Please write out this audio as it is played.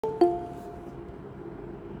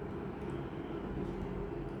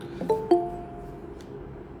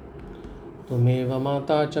त्वमेव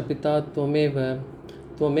माता च पिता त्वमेव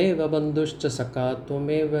बन्धुश्च सखा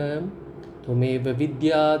त्वमेव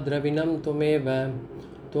विद्या द्रविणं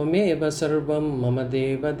त्वमेव सर्वं मम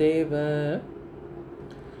देव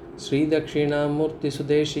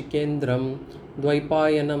श्रीदक्षिणामूर्तिसुदेशिकेन्द्रं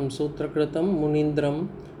द्वैपायनं सूत्रकृतं मुनीन्द्रं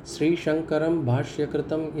श्रीशङ्करं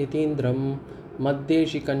भाष्यकृतं यतीन्द्रं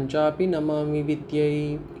मद्देशिकञ्चापि नमामि विद्यै।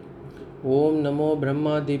 ओम नमो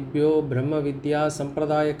ब्रह्मादिभ्यो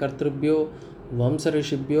ब्रह्मविद्यासम्प्रदायकर्तृभ्यो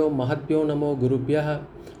वंशऋषिभ्यो महद्भ्यो नमो गुरुभ्यः।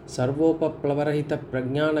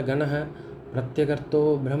 सर्वोपप्लवरहितप्रज्ञानगणः प्रत्यगर्तो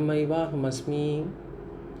ब्रह्मैवाहमस्मि।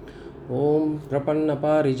 ओम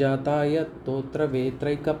प्रपन्नपारिजाताय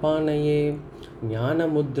तोत्रवेत्रैकपाणये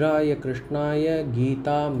ज्ञानमुद्राय कृष्णाय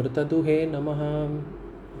गीतामृतदुहे नमः।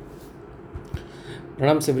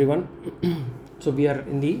 Pranams everyone. So we are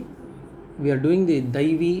doing the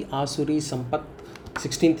Daiv-Asura-Sampad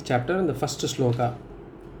 16th chapter in the first sloka.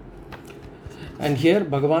 And here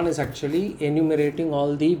Bhagavan is actually enumerating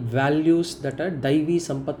all the values that a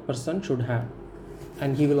Daivi-Sampad person should have.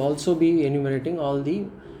 And he will also be enumerating all the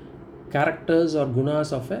characters or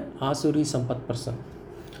gunas of a Asuri-Sampad person.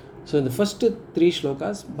 So in the first three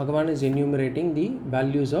shlokas, Bhagavan is enumerating the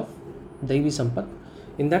values of Daivi-Sampad.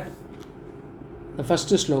 In that, the first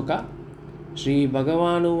sloka, Shri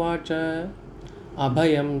Bhagavan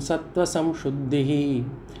Abhayam Sattva Samshuddhihi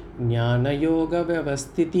Jnana Yoga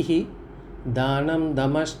Vyavastitihi Daanam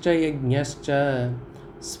Damascha Yajñascha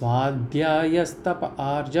Swadhyayastapa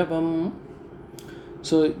Arjavam.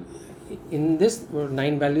 So in this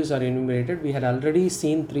 9 values are enumerated. We had already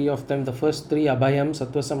seen 3 of them. The first 3, Abhayam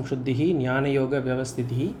Sattva Samshuddhihi Jnana Yoga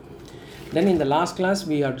Vyavastitihi. Then in the last class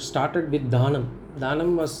we had started with Daanam.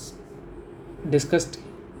 Daanam was discussed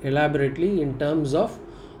elaborately in terms of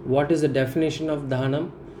what is the definition of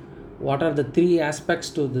Daanam, what are the 3 aspects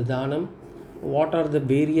to the Daanam, what are the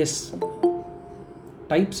various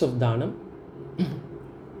types of Daanam.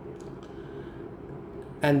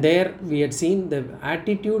 And there we had seen the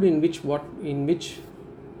attitude in which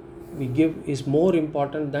we give is more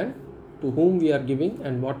important than to whom we are giving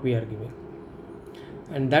and what we are giving.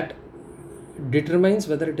 And that determines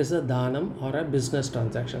whether it is a Daanam or a business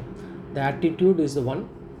transaction. The attitude is the one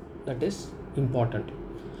that is important.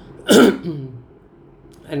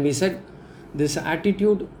 And we said this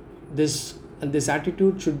attitude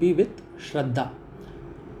should be with Shraddha.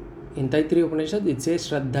 In Taittiriya Upanishad it says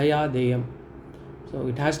Shraddhaya Deyam. So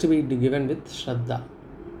it has to be given with Shraddha.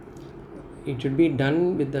 It should be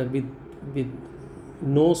done with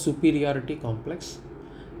no superiority complex.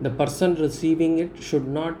 The person receiving it should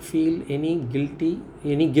not feel any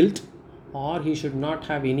guilt, or he should not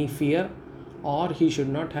have any fear, or he should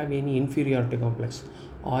not have any inferiority complex,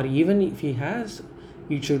 or even if he has,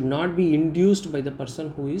 it should not be induced by the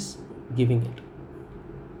person who is giving it.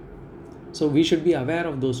 So we should be aware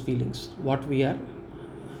of those feelings, what we are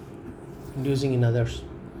inducing in others.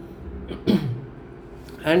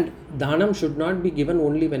 And Daanam should not be given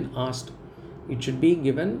only when asked. It should be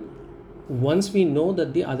given once we know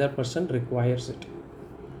that the other person requires it.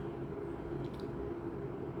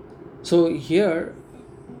 So here,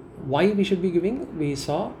 why we should be giving? We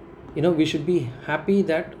saw, we should be happy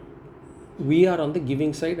that we are on the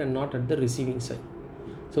giving side and not at the receiving side.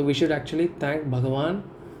 So we should actually thank Bhagavan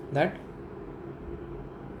that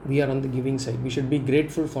we are on the giving side. We should be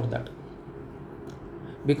grateful for that.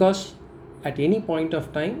 Because at any point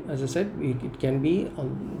of time, as I said, it can be,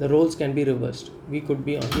 the roles can be reversed. We could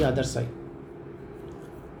be on the other side.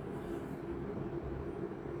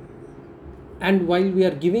 And while we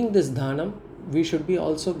are giving this Daanam, we should be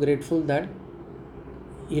also grateful that,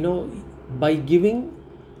 by giving,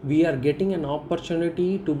 we are getting an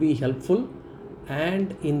opportunity to be helpful,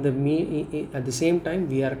 and at the same time,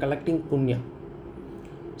 we are collecting punya.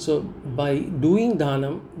 So by doing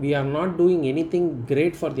Daanam, we are not doing anything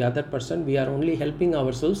great for the other person. We are only helping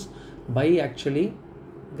ourselves by actually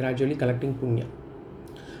gradually collecting punya.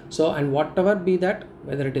 So, and whatever be that,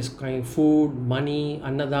 whether it is food, money,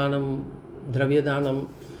 Annadanam, Dravya Daanam,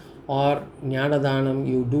 or Jnana Daanam,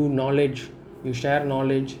 you do knowledge, you share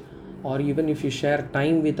knowledge, or even if you share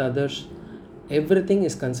time with others, everything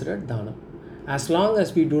is considered Daanam. As long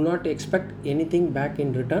as we do not expect anything back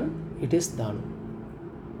in return, it is Daanam.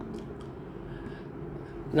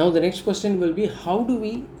 Now the next question will be, how do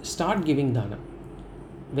we start giving Daanam?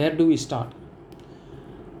 Where do we start?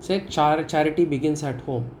 Say charity begins at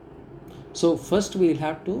home. So first we will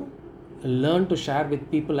have to learn to share with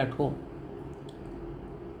people at home.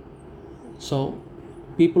 So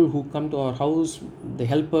people who come to our house, the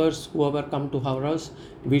helpers, whoever come to our house,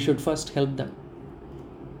 we should first help them.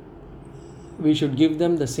 we should give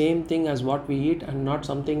them the same thing as what we eat and not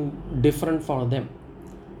something different for them.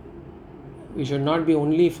 We should not be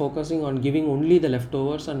only focusing on giving only the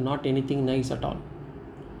leftovers and not anything nice at all.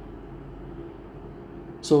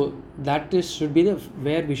 So that should be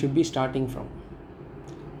where we should be starting from.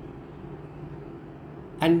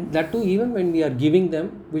 And that too, even when we are giving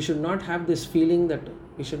them, we should not have this feeling that,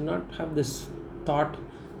 we should not have this thought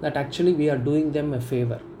that actually we are doing them a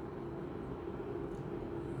favor.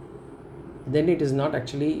 Then it is not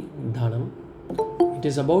actually Daanam. It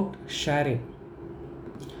is about sharing.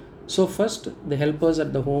 So first, the helpers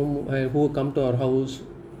at the home who come to our house,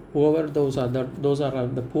 whoever those are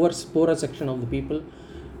the poorer section of the people,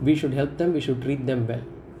 we should help them, we should treat them well.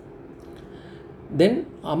 Then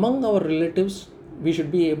among our relatives, we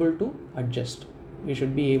should be able to adjust. We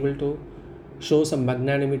should be able to show some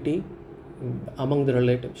magnanimity among the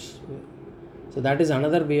relatives. So that is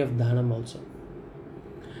another way of Daanam also.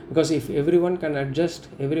 Because if everyone can adjust,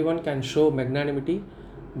 everyone can show magnanimity,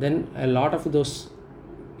 then a lot of those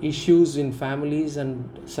issues in families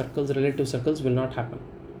and circles, relative circles, will not happen.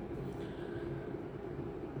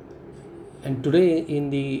 And today in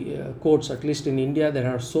the courts, at least in India,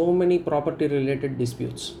 there are so many property related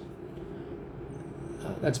disputes.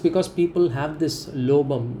 That's because people have this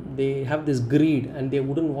Lobham, they have this greed, and they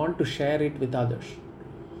wouldn't want to share it with others.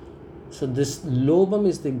 So this Lobham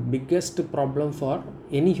is the biggest problem for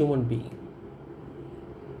any human being.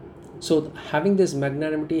 So having this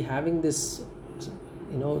magnanimity, having this,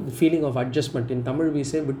 the feeling of adjustment, in Tamil we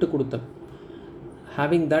say vittu kuduttal,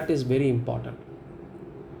 having that is very important.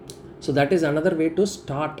 So that is another way to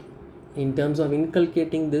start in terms of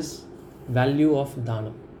inculcating this value of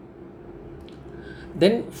Daanam.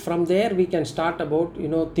 Then from there we can start about,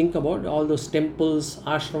 think about all those temples,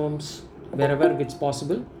 ashrams, wherever it's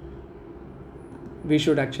possible, we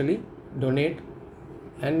should actually donate,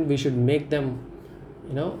 and we should make them,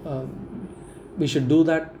 we should do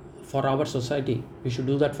that for our society. We should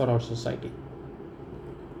do that for our society.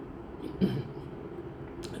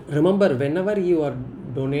 Remember, whenever you are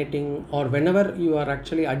donating or whenever you are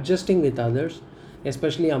actually adjusting with others,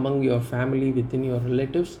 especially among your family, within your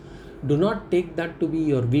relatives, do not take that to be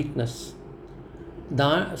your weakness.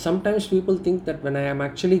 Sometimes people think that when I am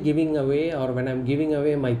actually giving away, or when I am giving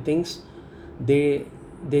away my things, they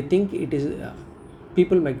think it is,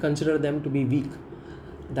 people might consider them to be weak.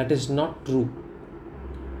 That is not true.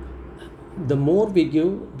 The more we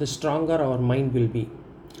give, the stronger our mind will be,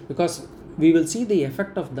 because we will see the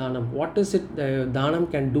effect of Daanam. What is it Daanam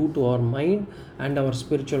can do to our mind and our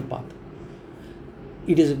spiritual path?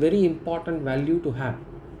 It is a very important value to have.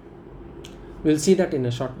 We'll see that in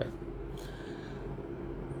a short while.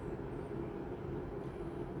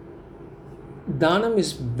 Daanam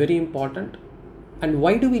is very important. And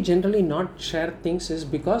why do we generally not share things is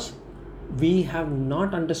because we have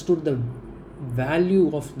not understood the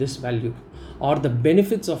value of this value, or the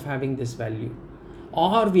benefits of having this value,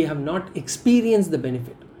 or we have not experienced the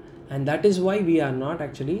benefit. And that is why we are not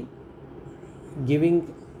actually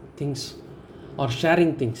giving things or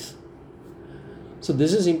sharing things. So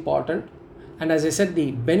this is important. And as I said,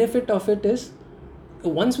 the benefit of it is,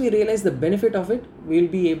 once we realize the benefit of it, we'll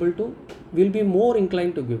be more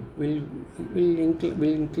inclined to give. We'll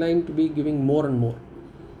inclined to be giving more and more.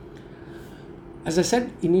 As I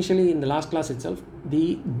said initially in the last class itself,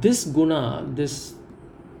 this guna, this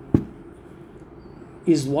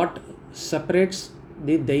is what separates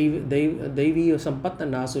the Daiv-Asura-Sampad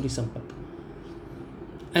and Asura-Sampad.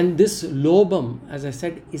 And this Lobham, as I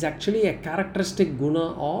said, is actually a characteristic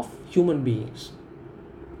guna of human beings.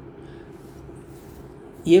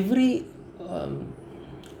 Every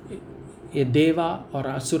a Deva or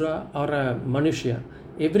Asura or a Manushya,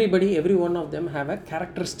 every one of them have a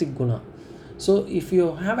characteristic guna. So if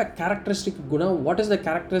you have a characteristic guna, what is the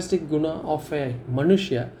characteristic guna of a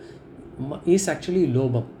Manushya? Is actually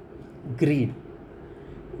Lobham, greed.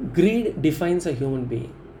 Greed defines a human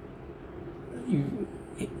being.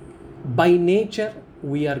 By nature,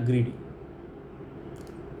 we are greedy.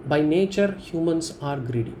 By nature, humans are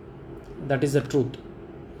greedy. That is the truth.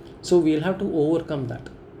 So we'll have to overcome that.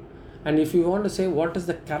 And if you want to say what is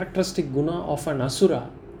the characteristic guna of an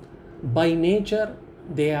Asura, by nature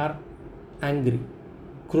they are angry.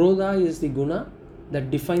 Krodha is the guna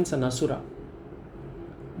that defines an Asura.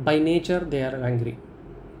 By nature they are angry.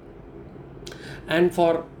 And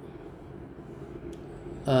for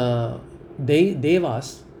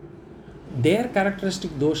Devas, their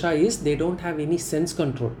characteristic dosha is they don't have any sense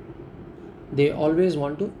control. They always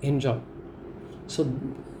want to enjoy. So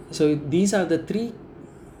these are the three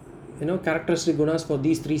characteristic gunas for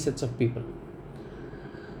these three sets of people.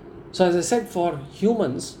 So as I said, for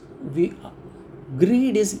humans,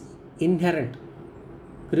 Greed is inherent.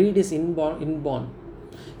 Greed is inborn.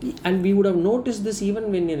 And we would have noticed this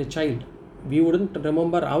even when you're a child. We wouldn't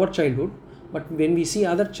remember our childhood, but when we see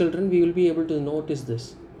other children, we will be able to notice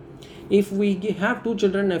this. If we have two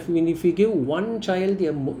children, if we give one child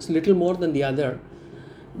a little more than the other,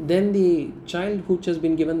 then the child which has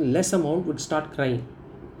been given less amount would start crying.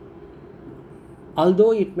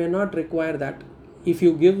 Although it may not require that, if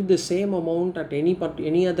you give the same amount at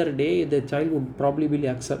any other day, the child would probably will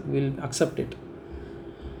accept it.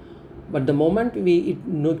 But the moment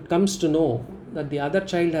it comes to know that the other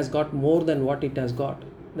child has got more than what it has got,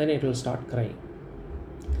 then it will start crying.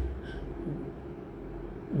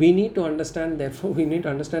 We need to understand, therefore,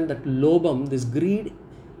 that Lobham, this greed,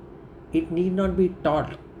 it need not be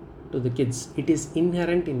taught to the kids. It is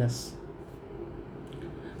inherent in us.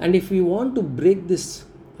 And if we want to break this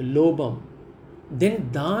Lobham, then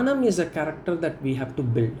Daanam is a character that we have to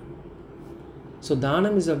build. So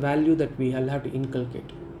Daanam is a value that we will have to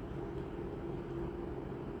inculcate.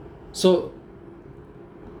 So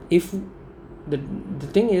if the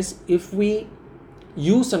thing is, if we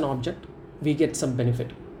use an object, we get some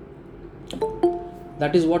benefit.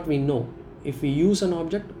 That is what we know. If we use an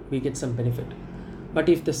object, we get some benefit. But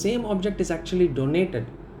if the same object is actually donated,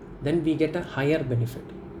 then we get a higher benefit.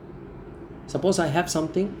 Suppose I have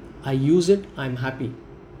something, I use it, I am happy.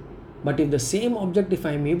 But if the same object, if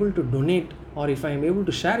I am able to donate or if I am able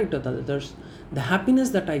to share it with others, the happiness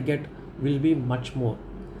that I get will be much more.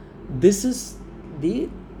 This is the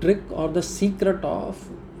trick or the secret of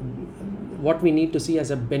what we need to see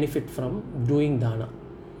as a benefit from doing dana.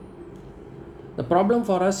 The problem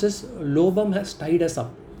for us is Lobham has tied us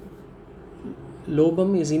up.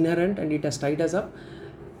 Lobham is inherent and it has tied us up.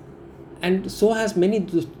 And so has many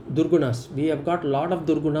durgunas. We have got a lot of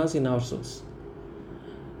durgunas in ourselves.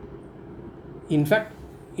 In fact,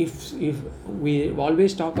 if we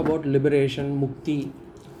always talk about liberation, mukti,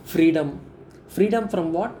 freedom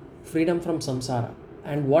from what? Freedom from samsara.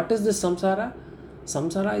 And what is this samsara?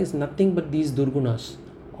 Samsara is nothing but these durgunas.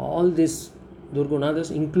 All these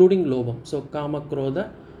durgunas, including Lobham. So kama,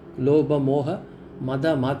 krodha, lobha, moha,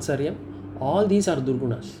 mada, matsaryam, all these are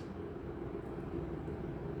durgunas.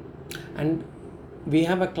 And we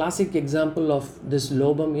have a classic example of this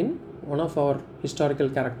Lobham in one of our historical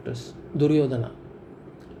characters, Duryodhana.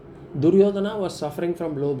 Duryodhana was suffering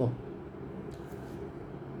from Lobham.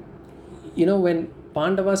 You know, when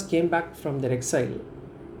Pandavas came back from their exile,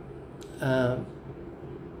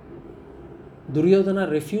 Duryodhana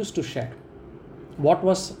refused to share what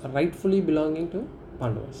was rightfully belonging to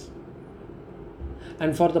Pandavas.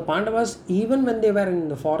 And for the Pandavas, even when they were in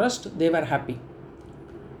the forest, they were happy.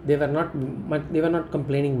 They were not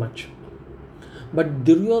complaining much. But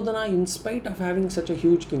Duryodhana, in spite of having such a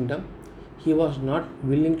huge kingdom, he was not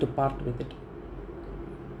willing to part with it.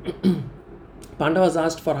 Pandavas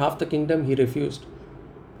asked for half the kingdom, he refused.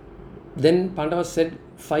 Then Pandavas said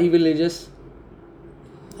 5 villages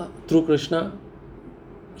through Krishna,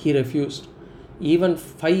 he refused. Even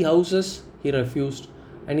 5 houses, he refused.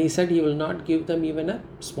 And he said he will not give them even a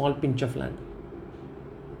small pinch of land.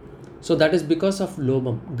 So that is because of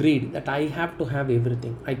Lobham, greed, that I have to have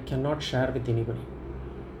everything. I cannot share with anybody.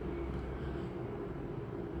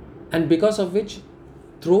 And because of which,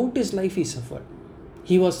 throughout his life he suffered.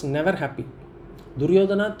 He was never happy.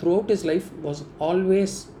 Duryodhana throughout his life was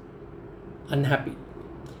always unhappy.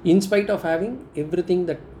 In spite of having everything,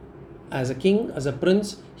 that as a king, as a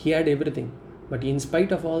prince, he had everything. But in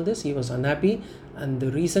spite of all this, he was unhappy. And the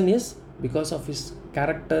reason is because of his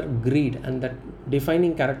character, greed, and that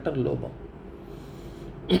defining character, Lobham.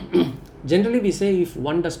 Generally we say, if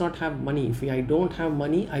one does not have money, if I don't have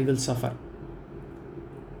money, I will suffer.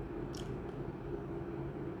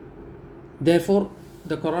 Therefore,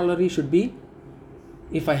 the corollary should be,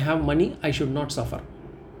 if I have money, I should not suffer.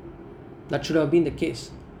 That should have been the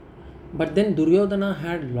case. But then Duryodhana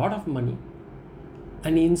had a lot of money,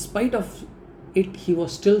 and in spite of it, he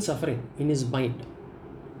was still suffering in his mind.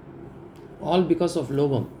 All because of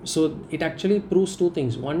Lobham. So it actually proves 2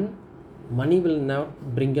 things. One, money will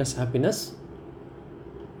not bring us happiness.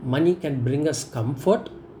 Money can bring us comfort,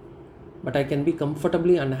 but I can be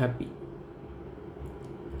comfortably unhappy.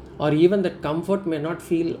 Or even that comfort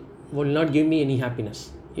will not give me any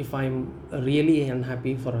happiness if I am really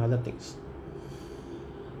unhappy for other things.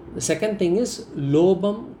 The second thing is,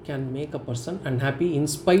 Lobham can make a person unhappy in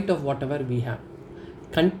spite of whatever we have.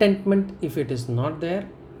 Contentment, if it is not there,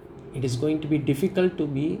 it is going to be difficult to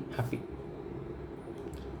be happy.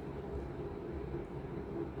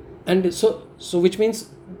 And so which means,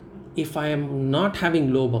 if I am not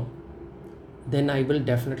having Lobham, then I will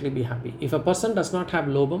definitely be happy. If a person does not have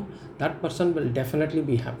Lobham, that person will definitely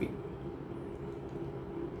be happy.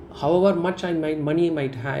 However much money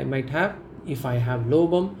might have, if I have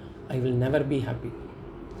Lobham, I will never be happy.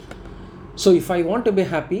 So if I want to be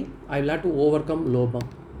happy, I will have to overcome Lobham,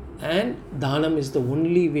 and Daanam is the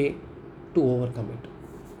only way to overcome it.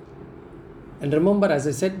 And remember, as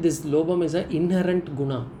I said, this Lobham is an inherent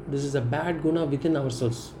guna. This is a bad guna within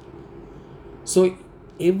ourselves. So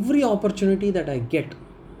every opportunity that I get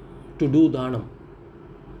to do Daanam,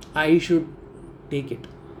 I should take it.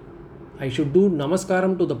 I should do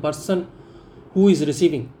namaskaram to the person who is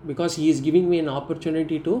receiving, because he is giving me an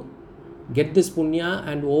opportunity to get this punya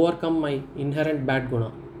and overcome my inherent bad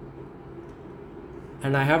guna.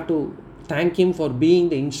 And I have to thank him for being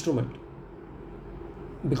the instrument.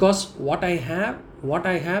 Because what I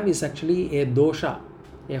have is actually a dosha,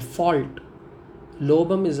 a fault.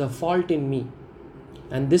 Lobham is a fault in me,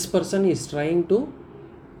 and this person is trying to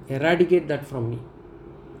eradicate that from me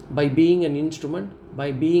by being an instrument,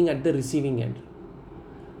 by being at the receiving end.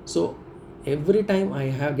 So every time I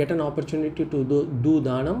get an opportunity to do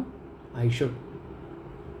Daanam, I should.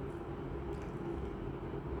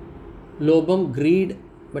 Lobham, greed,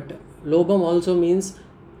 but Lobham also means,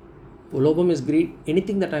 Lobham is greed,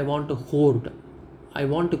 anything that I want to hoard. I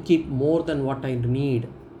want to keep more than what I need.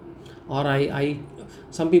 Or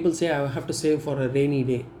some people say I have to save for a rainy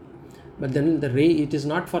day. But then it is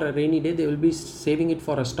not for a rainy day, they will be saving it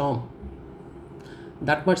for a storm.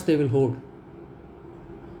 That much they will hoard.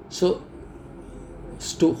 So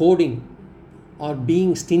hoarding or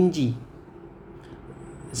being stingy,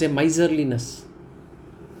 say miserliness,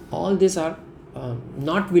 all these are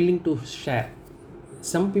not willing to share.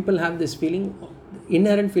 Some people have this feeling,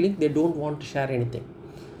 inherent feeling, they don't want to share anything.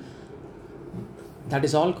 That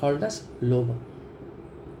is all called as Lobham.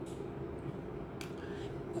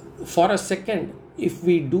 For a second, if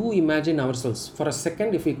we do imagine ourselves, for a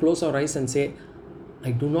second, if we close our eyes and say, I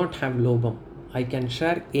do not have Lobham, I can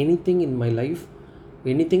share anything in my life,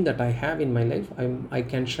 anything that I have in my life, I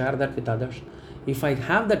can share that with others. If I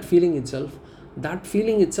have that feeling itself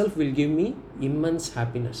will give me immense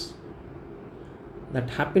happiness.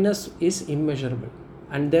 That happiness is immeasurable,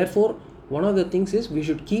 and therefore one of the things is we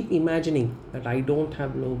should keep imagining that I don't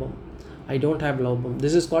have Lobham.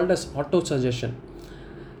 This is called as auto-suggestion,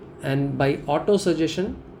 and by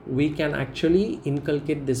auto-suggestion we can actually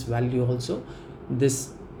inculcate this value also.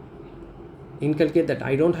 This inculcate that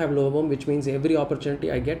I don't have Lobham, which means every opportunity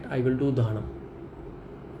I get, I will do Daanam.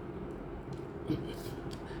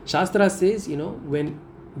 Shastra says, when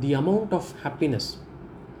the amount of happiness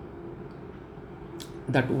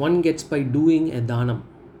that one gets by doing a Daanam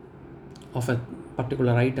of a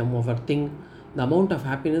particular item, of a thing, the amount of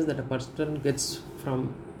happiness that a person gets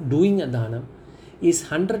from doing a Daanam is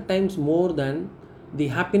 100 times more than the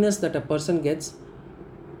happiness that a person gets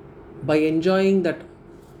by enjoying that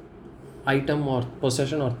item or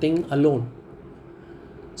possession or thing alone.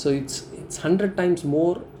 So it's 100 times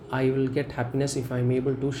more I will get happiness if I'm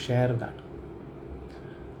able to share that.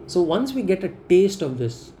 So once we get a taste of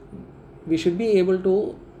this, we should be able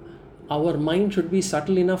to, our mind should be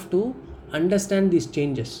subtle enough to understand these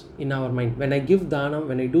changes in our mind. When I give Daanam,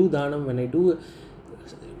 when I do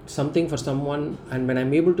something for someone, and when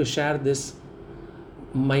I'm able to share this,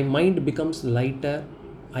 my mind becomes lighter,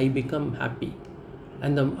 I become happy.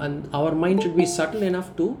 And our mind should be subtle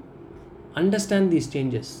enough to understand these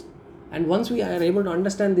changes. And once we are able to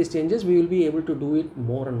understand these changes, we will be able to do it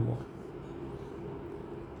more and more.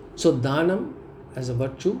 So Daanam as a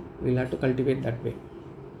virtue, we'll have to cultivate that way.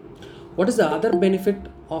 What is the other benefit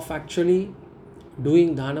of actually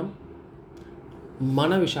doing Daanam?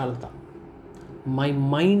 Mana Vishalata. My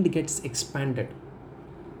mind gets expanded.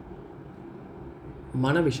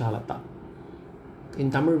 Mana Vishalata.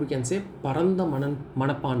 In Tamil we can say Paranda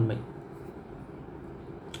Manapanmai.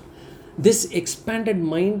 This expanded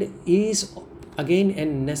mind is again a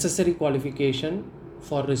necessary qualification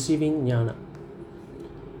for receiving jnana.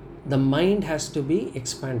 The mind has to be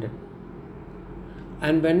expanded.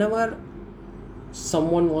 And whenever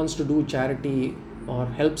someone wants to do charity or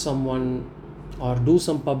help someone or do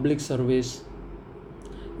some public service,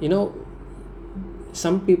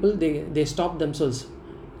 some people they stop themselves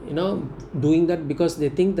doing that because they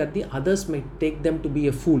think that the others might take them to be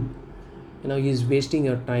a fool. He's wasting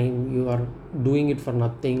your time, you are doing it for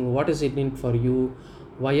nothing, what is it in for you,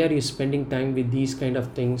 why are you spending time with these kind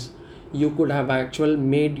of things? You could have actually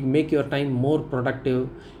make your time more productive,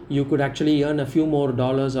 you could actually earn a few more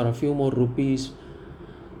dollars or a few more rupees.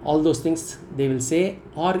 All those things they will say,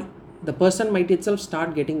 or the person might itself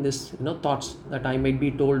start getting this thoughts that I might be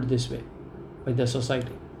told this way by the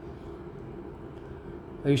society.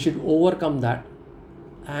 We should overcome that,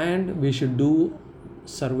 and we should do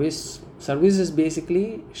service. Service is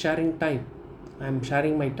basically sharing time. I am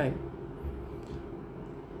sharing my time.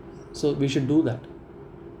 So we should do that.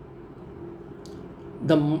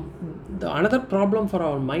 The another problem for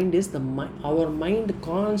our mind is our mind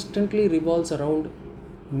constantly revolves around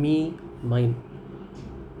me, mine.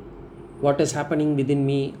 What is happening within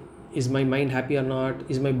me? Is my mind happy or not?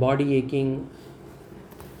 Is my body aching?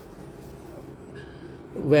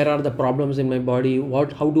 Where are the problems in my body?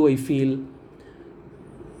 How do I feel?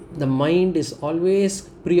 The mind is always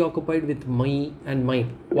preoccupied with me and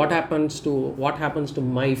mine. What happens to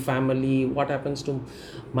my family? What happens to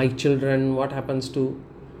my children? What happens to...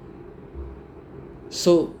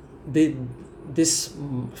 So this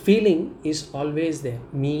feeling is always there,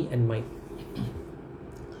 me and mine.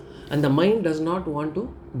 And the mind does not want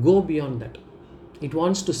to go beyond that. It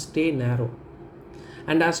wants to stay narrow.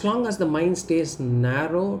 And as long as the mind stays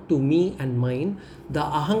narrow to me and mine, the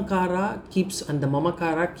ahankara keeps and the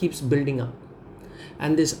mamakara keeps building up.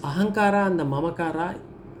 And this ahankara and the mamakara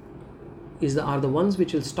are the ones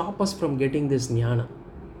which will stop us from getting this jnana.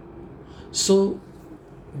 So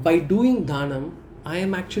by doing Daanam, I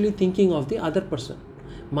am actually thinking of the other person.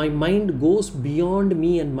 My mind goes beyond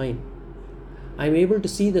me and mine. I am able to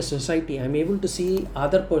see the society. I am able to see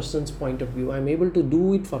other person's point of view. I am able to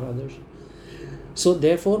do it for others. So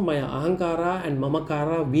therefore my ahankara and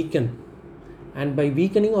mamakara weaken. And by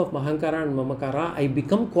weakening of ahankara and mamakara, I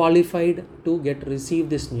become qualified to receive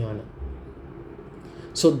this jnana.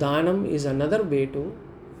 So Daanam is another way to...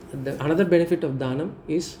 Another benefit of Daanam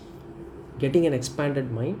is getting an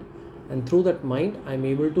expanded mind. And through that mind, I am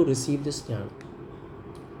able to receive this jnana.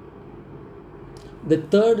 The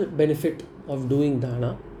third benefit of doing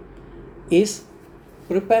dana is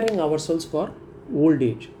preparing ourselves for old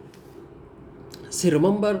age. See,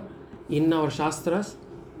 remember in our Shastras,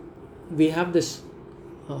 we have this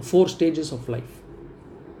 4 stages of life.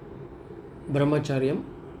 Brahmacharyam,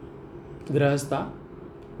 Grahastha,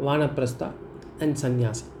 Vanaprastha and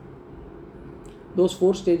Sannyasa. Those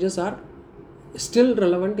 4 stages are still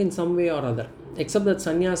relevant in some way or other. Except that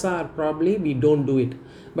Sannyasa probably we don't do it.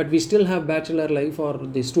 But we still have bachelor life or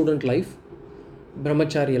the student life,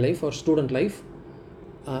 Brahmacharya life or student life.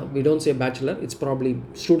 We don't say bachelor, it's probably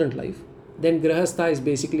student life. Then Grahastha is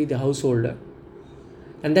basically the householder.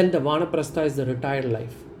 And then the Vanaprastha is the retired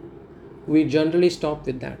life. We generally stop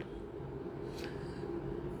with that.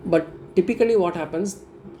 But typically what happens,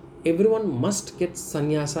 everyone must get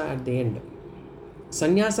sannyasa at the end.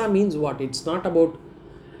 Sannyasa means what? It's not about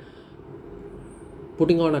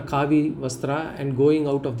putting on a kavi vastra and going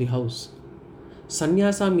out of the house.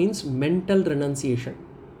 Sannyasa means mental renunciation.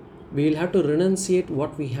 We will have to renunciate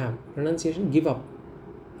what we have. Renunciation, give up.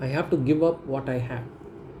 I have to give up what I have.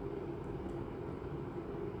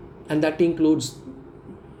 And that includes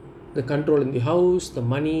the control in the house, the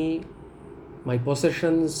money, my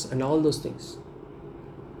possessions and all those things.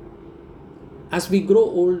 As we grow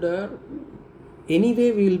older,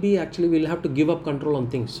 anyway we'll have to give up control on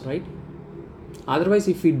things, right? Otherwise,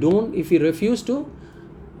 if we refuse to,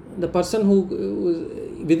 the person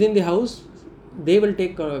who within the house, they will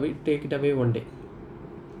take it away one day.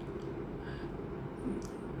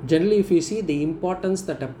 Generally, if you see the importance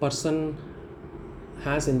that a person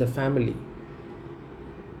has in the family,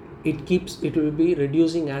 it will be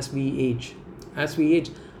reducing as we age. As we age,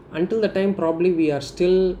 until the time probably we are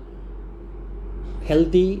still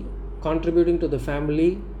healthy, contributing to the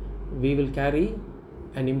family, we will carry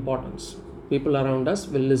an importance. People around us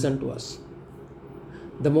will listen to us.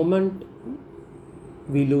 The moment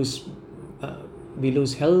we lose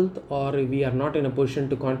health, or we are not in a position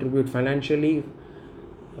to contribute financially,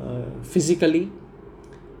 physically,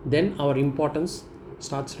 then our importance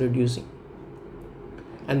starts reducing.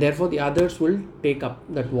 And therefore the others will take up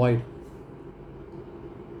that void.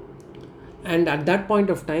 And at that point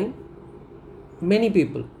of time, many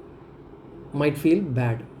people might feel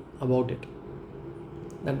bad about it.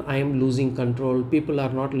 That I am losing control, people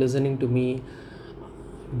are not listening to me,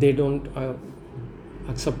 they don't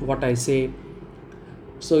accept what I say.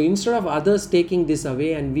 So instead of others taking this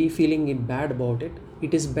away and we feeling it bad about it,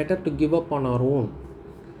 it is better to give up on our own.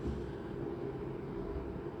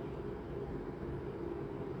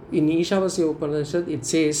 In Ishavasya Upanishad, it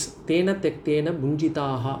says, Tena tektena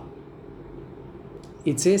bunjitaha.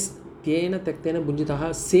 It says, Tena tektena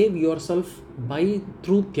bunjitaha, save yourself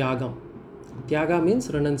through tyagam. Tyaga means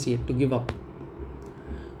renunciate, to give up.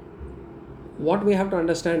 What we have to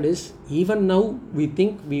understand is, even now we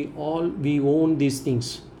think we own these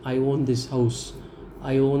things. I own this house,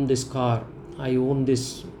 I own this car, I own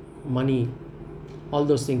this money. all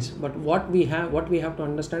those things. But what we have to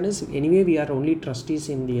understand is, anyway, we are only trustees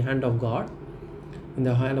in the hand of God, in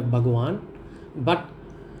the hand of Bhagavan. But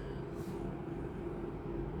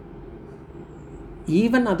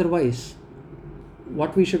even otherwise,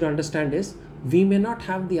 what we should understand is, we may not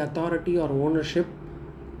have the authority or ownership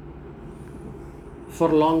for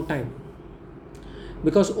a long time,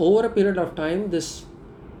 because over a period of time,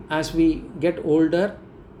 as we get older,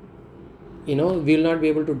 we will not be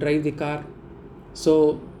able to drive the car.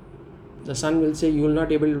 So the son will say, you will not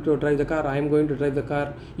be able to drive the car, I am going to drive the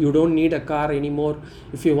car. You don't need a car anymore.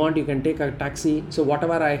 If you want, you can take a taxi. So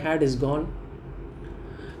whatever I had is gone.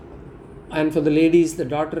 And for the ladies, the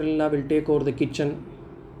daughter-in-law will take over the kitchen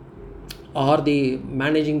or the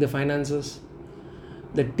managing the finances.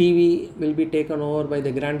 The TV will be taken over by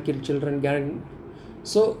the grandchildren.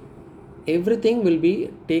 So everything will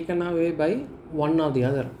be taken away by one or the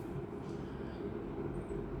other.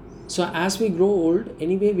 So as we grow old,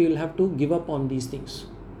 anyway, we will have to give up on these things.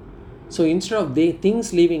 So instead of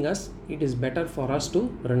things leaving us, it is better for us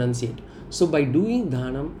to renunciate. So by doing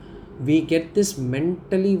Daanam, we get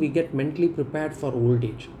mentally prepared for old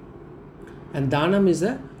age. And Daanam is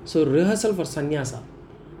a rehearsal for Sannyasa.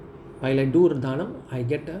 While I do Daanam, I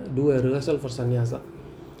do a rehearsal for Sannyasa.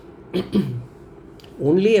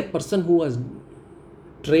 Only a person who has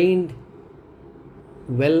trained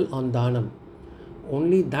well on Daanam,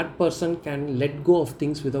 only that person can let go of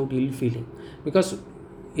things without ill feeling. Because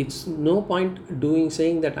it's no point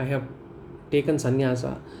saying that I have taken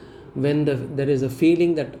Sannyasa when there is a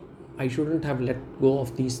feeling that I shouldn't have let go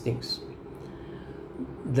of these things.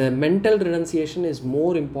 The mental renunciation is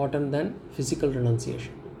more important than physical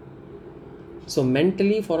renunciation. So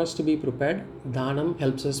mentally, for us to be prepared, Daanam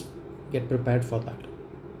helps us get prepared for that.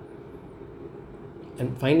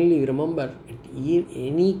 And finally, remember, in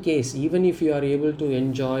any case, even if you are able to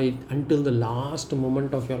enjoy it until the last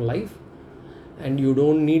moment of your life and you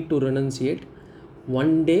don't need to renunciate,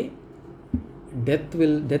 one day death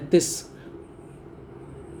is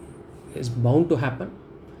bound to happen.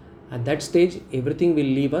 At that stage, everything will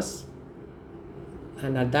leave us.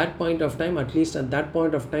 And at that point of time, at least at that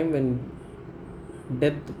point of time, when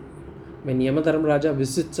Yamadharmaraja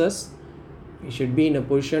visits us, we should be in a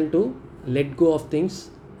position to let go of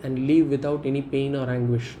things and leave without any pain or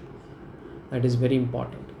anguish. That is very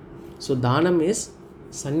important. So Daanam is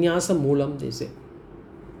Sannyasa moolam, they say.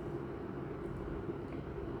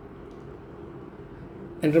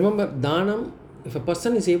 And remember, Daanam, if a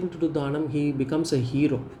person is able to do Daanam, he becomes a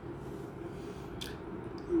hero.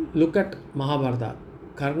 Look at Mahabharata.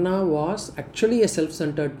 Karna was actually a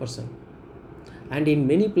self-centered person. And in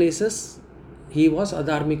many places, he was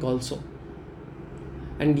adharmic also.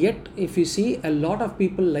 And yet, if you see, a lot of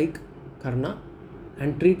people like Karna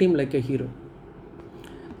and treat him like a hero.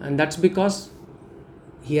 And that's because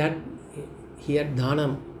he had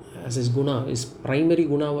Daanam as his guna. His primary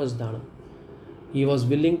guna was Daanam. He was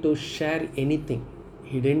willing to share anything.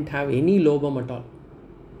 He didn't have any Lobham at all.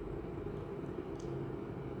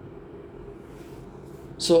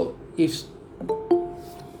 So if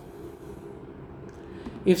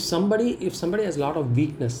somebody has a lot of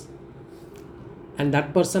weakness, and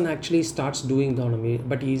that person actually starts doing Daanam,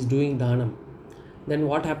 but he is doing Daanam, then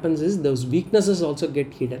what happens is those weaknesses also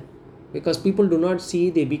get hidden, because people do not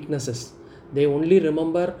see the weaknesses. They only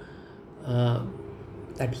remember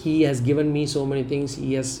that he has given me so many things.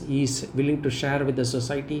 He is willing to share with the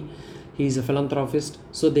society. He is a philanthropist.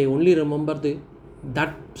 So they only remember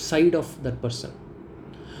that side of that person.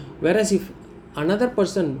 Whereas if another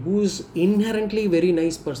person who is inherently very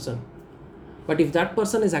nice person, but if that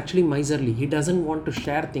person is actually miserly, he doesn't want to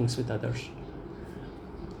share things with others,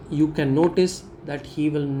 you can notice that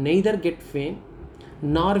he will neither get fame,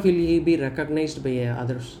 nor will he be recognized by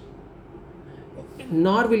others,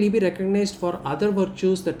 nor will he be recognized for other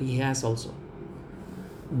virtues that he has also.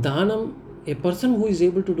 Daanam, a person who is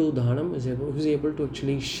able to do Daanam, who is able to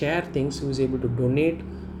actually share things, who is able to donate,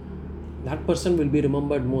 that person will be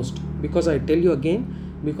remembered most. Because I tell you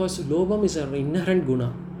again, because Lobham is an inherent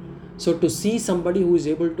guna. So to see somebody who is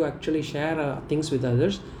able to actually share things with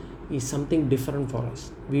others is something different for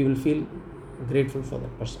us. We will feel grateful for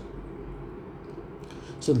that person.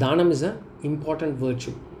 So Daanam is an important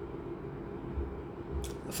virtue.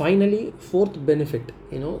 Finally, fourth benefit,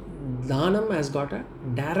 Daanam has got a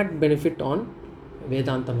direct benefit on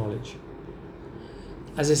Vedanta knowledge.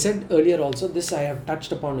 As I said earlier also, this I have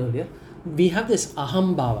touched upon earlier, we have this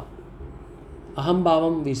aham bhava. Aham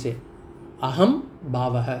bhavam we say. Aham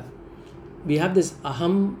bhavaha. We have this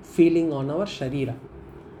aham feeling on our sharira.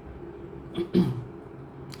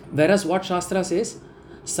 Whereas what Shastra says,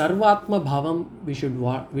 Sarvatma Bhaavam we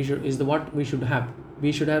should have.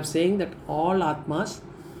 We should have saying that all Atmas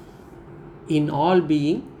in all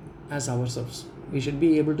being as ourselves. We should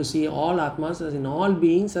be able to see all Atmas as in all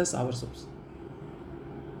beings as ourselves.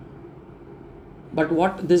 But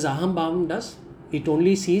what this Aham Bhavam does, it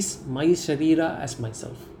only sees my Sharira as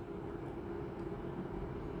myself.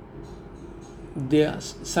 The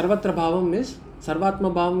Sarvatma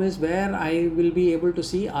Bhaavam is where I will be able to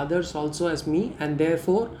see others also as me, and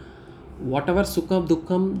therefore whatever Sukha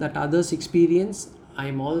Dukkham that others experience, I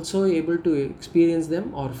am also able to experience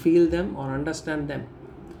them or feel them or understand them,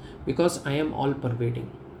 because I am all pervading.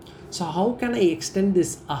 So how can I extend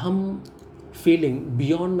this Aham feeling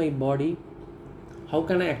beyond my body? How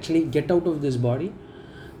can I actually get out of this body?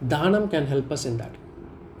 Daanam can help us in that.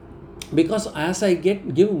 Because as I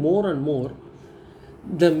give more and more,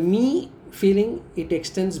 the me feeling, it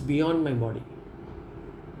extends beyond my body.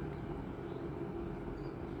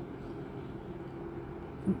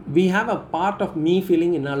 We have a part of me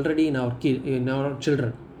feeling already in our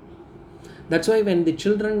children. That's why when the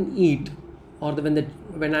children eat, or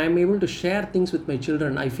when I am able to share things with my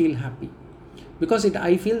children, I feel happy, because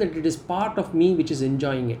I feel that it is part of me which is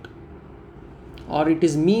enjoying it, or it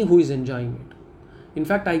is me who is enjoying it. In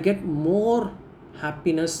fact, I get more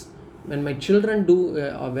happiness when my children do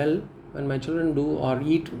well, when my children do or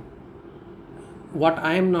eat what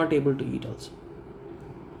I am not able to eat also,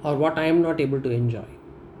 or what I am not able to enjoy.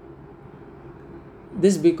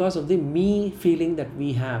 This because of the me feeling that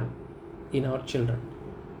we have in our children.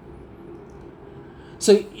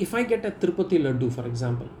 So if I get a Tirupati Laddu, for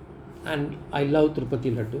example, and I love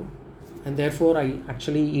Tirupati Laddu, and therefore I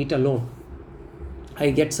actually eat alone,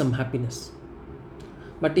 I get some happiness.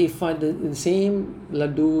 But if the same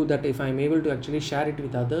Laddu, that if I am able to actually share it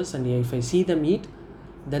with others, and if I see them eat,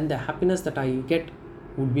 then the happiness that I get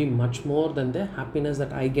would be much more than the happiness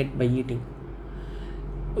that I get by eating.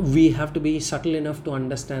 We have to be subtle enough to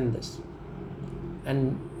understand this,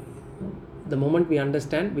 and the moment we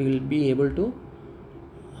understand, we will be able to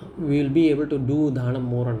do Daanam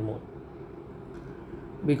more and more.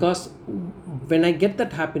 Because when I get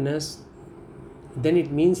that happiness, then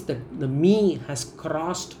it means that the me has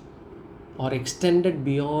crossed or extended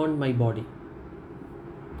beyond my body.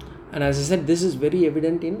 And as I said, this is very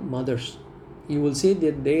evident in mothers. You will see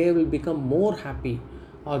that they will become more happy,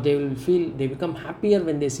 or they become happier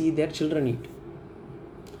when they see their children eat,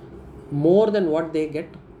 more than what they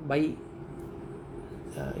get by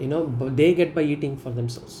eating for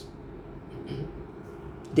themselves.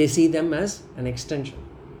 They see them as an extension.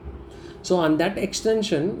 So on that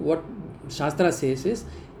extension, what Shastra says is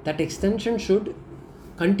that extension should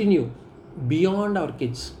continue beyond our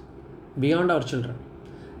kids, beyond our children.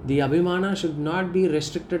 The Abhimana should not be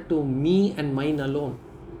restricted to me and mine alone.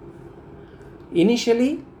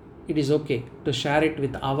 Initially, it is okay to share it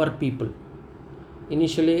with our people.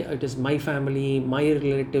 Initially, it is my family, my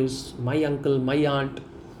relatives, my uncle, my aunt.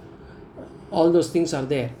 All those things are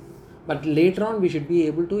there. But later on, we should be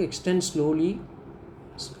able to extend slowly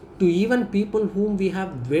to even people whom we have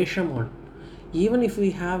dvesham on. Even if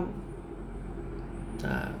we have,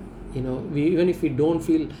 even if we don't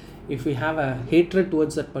feel, if we have a hatred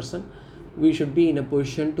towards that person, we should be in a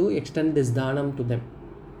position to extend this Daanam to them.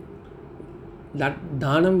 That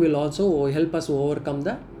Daanam will also help us overcome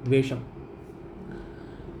the dvesham.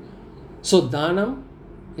 So Daanam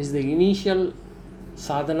is the initial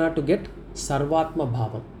sadhana to get Sarvatma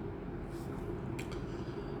Bhaavam.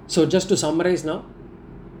 So just to summarize now,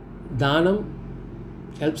 Daanam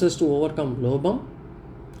helps us to overcome Lobham.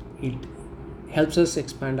 It helps us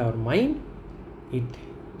expand our mind.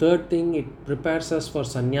 Third thing, it prepares us for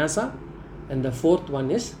Sannyasa. And the fourth one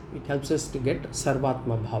is, it helps us to get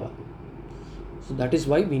Sarvatma Bhaavam. So that is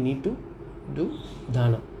why we need to do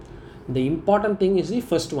Daanam. The important thing is the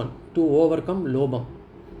first one, to overcome Lobham.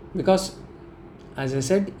 Because as I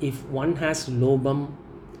said, if one has Lobham,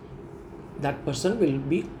 that person will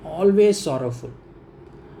be always sorrowful.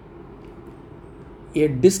 A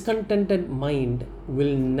discontented mind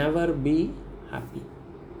will never be happy.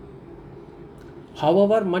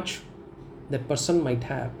 However much the person might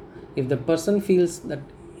have, if the person feels that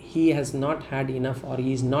he has not had enough or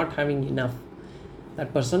he is not having enough,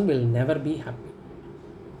 that person will never be happy.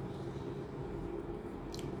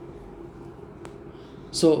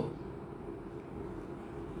 So,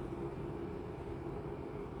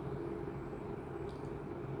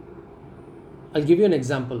 I'll give you an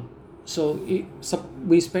example. So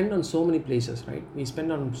we spend on so many places, right? We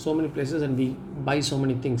spend on so many places and we buy so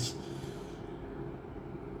many things.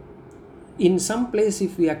 In some place,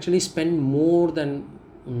 if we actually spend more than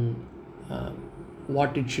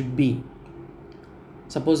what it should be,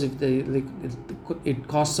 Suppose if it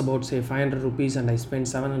costs about say 500 rupees and I spend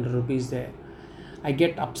 700 rupees there, I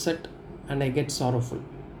get upset and I get sorrowful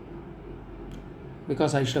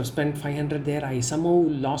because I should have spent 500 there. I somehow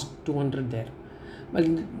lost 200 there.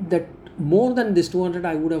 Well, that more than this 200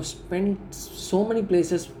 I would have spent so many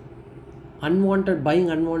places, buying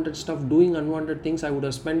unwanted stuff, doing unwanted things. I would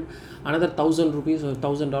have spent another 1,000 rupees or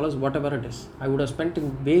 $1,000, whatever it is. I would have spent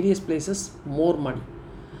in various places more money.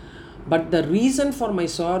 But the reason for my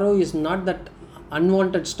sorrow is not that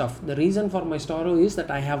unwanted stuff. The reason for my sorrow is that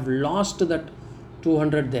I have lost that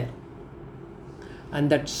 200 there. And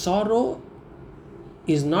that sorrow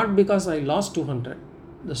is not because I lost 200.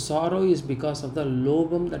 The sorrow is because of the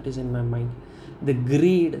Lobham that is in my mind, the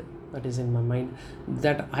greed that is in my mind,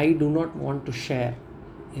 that I do not want to share,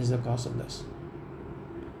 is the cause of this.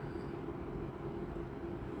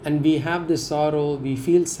 And we have this sorrow, we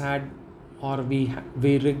feel sad, or we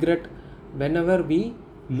regret whenever we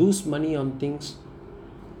lose money on things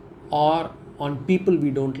or on people we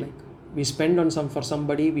don't like. We spend on for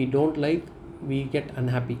somebody we don't like, we get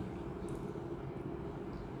unhappy.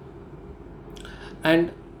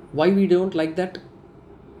 And why we don't like that?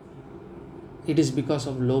 It is because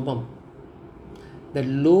of Lobham.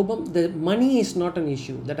 The money is not an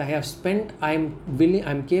issue. That I have spent,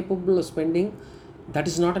 I'm capable of spending, that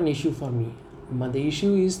is not an issue for me. The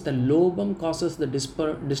issue is the Lobham causes the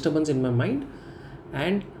disturbance in my mind,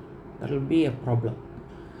 and that will be a problem.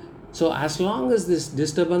 So as long as this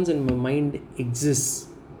disturbance in my mind exists,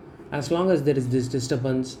 as long as there is this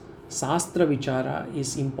disturbance, Shastra Vichara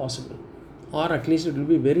is impossible, or at least it will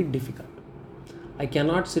be very difficult. I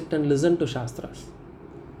cannot sit and listen to Shastras.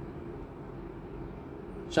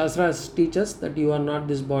 Shastras teach us that you are not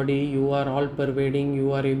this body, you are all pervading,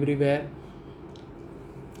 you are everywhere.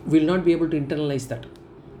 We will not be able to internalize that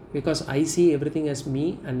because I see everything as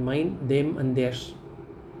me and mine, them and theirs.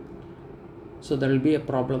 So there will be a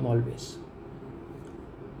problem always.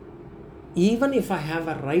 Even if I have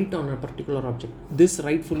a right on a particular object, this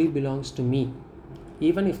rightfully belongs to me.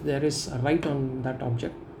 Even if there is a right on that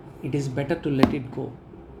object, it is better to let it go,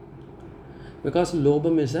 because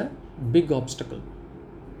Lobham is a big obstacle,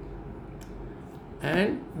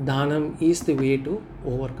 and Daanam is the way to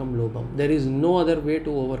overcome Lobham. There is no other way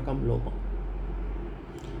to overcome Lobham.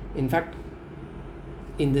 In fact,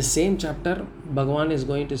 in the same chapter, Bhagavan is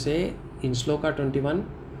going to say in Sloka 21,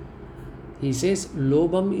 he says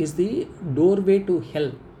Lobham is the doorway to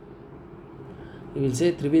hell. He will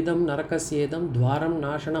say Trividam Narakasyedam Dwaram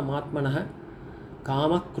Nashana Matmanah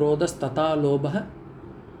Kama Krodas Tata Lobha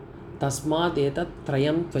Tasmad Etat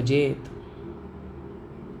Trayam Tvajet.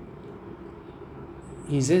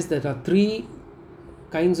 He says there are 3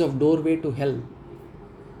 kinds of doorway to hell,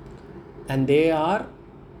 and they are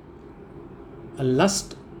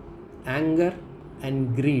lust, anger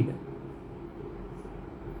and greed.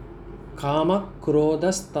 Kama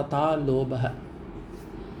Krodas Tata Lobha.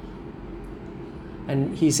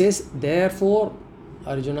 And he says, therefore,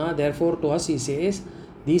 Arjuna, therefore to us he says,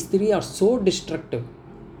 these 3 are so destructive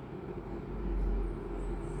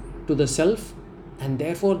to the self, and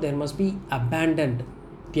therefore there must be abandoned.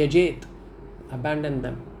 Tyajet, abandon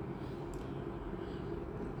them.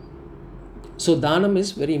 So Daanam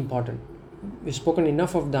is very important. We've spoken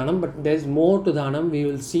enough of Daanam, but there is more to Daanam. We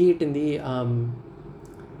will see it in the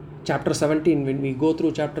chapter 17. When we go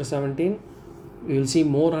through chapter 17, we will see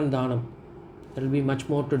more on Daanam. There will be much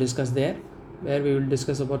more to discuss there, where we will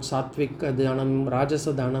discuss about Satvik Daanam,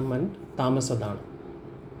 Rajasa Daanam and Tamasa Daanam.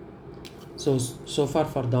 So far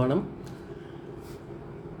for Daanam.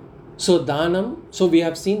 So Daanam, so we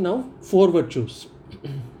have seen now 4 virtues.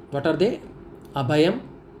 What are they? Abhayam,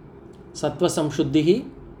 Sattva Samshuddhihi,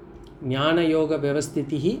 Jnana Yoga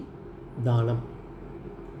Vyavasthitihi, Daanam.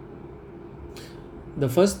 The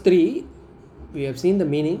first 3, we have seen the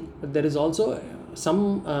meaning, but there is also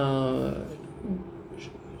some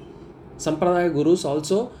Sampradaya Gurus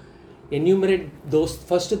also enumerate those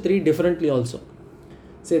first 3 differently also.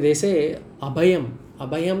 So they say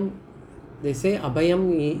Abhayam, they say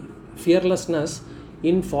Abhayam, fearlessness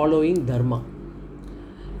in following Dharma.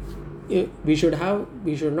 We should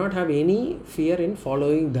not have any fear in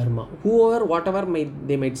following Dharma. Whoever, whatever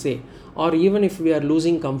they might say, or even if we are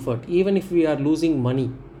losing comfort, even if we are losing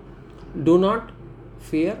money, do not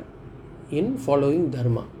fear in following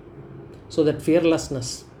Dharma. So that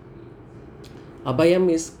fearlessness. Abhayam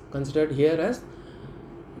is considered here as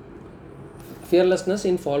fearlessness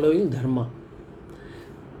in following Dharma.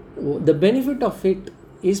 The benefit of it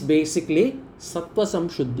is basically Sattva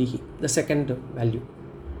Samshuddhi, the second value.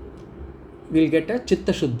 We'll get a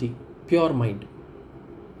Chitta Shuddhi, pure mind.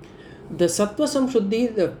 The Sattva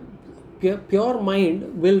Samshuddhi, the pure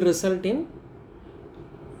mind will result in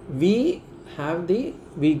we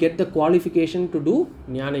get the qualification to do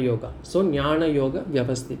Jnana Yoga. So Jnana Yoga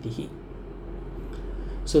Vyavasthitihi.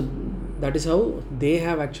 So that is how they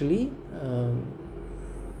have actually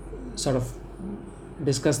sort of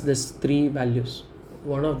discussed this three values.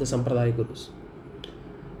 One of the Sampradaya Gurus.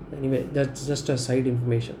 Anyway, that's just a side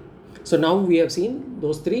information. So now we have seen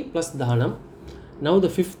those three plus Daanam. Now the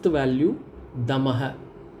fifth value, Damaha.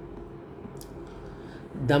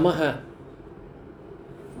 Damaha.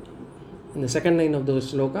 In the second line of the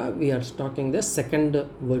sloka, we are talking the second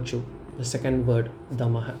virtue, the second word,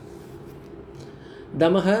 Damaha.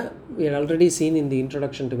 Damaha, we had already seen in the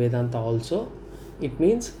introduction to Vedanta also. It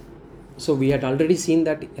means, so we had already seen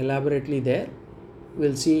that elaborately there.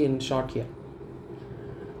 We'll see in short here.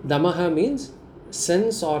 Damaha means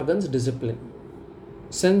sense organs discipline,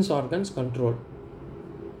 sense organs control,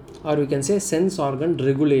 or we can say sense organ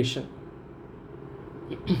regulation.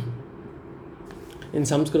 In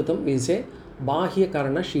Sanskritam we say Bahya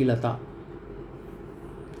Karana Shilata.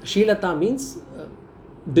 Shilata means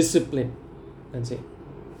discipline, you can say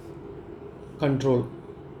control.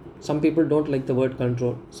 Some people don't like the word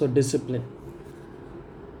control, so discipline.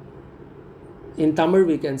 In Tamil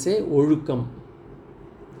we can say Olukam,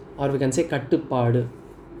 or we can say Kattupadu.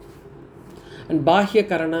 And Bahya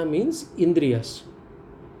Karana means Indriyas.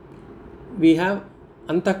 We have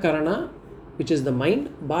Antakarana, which is the mind.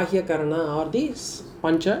 Bahya Karana are the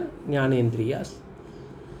Pancha Jnanendriyas,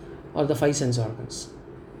 or the five sense organs.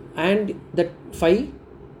 And the five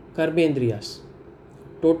Karmendriyas.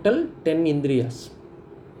 Total 10 Indriyas.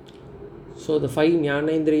 So the five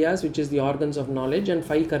Jnanendriyas, which is the organs of knowledge, and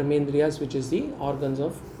five Karmendriyas, which is the organs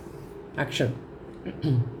of action.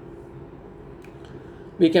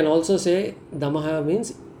 We can also say Damaha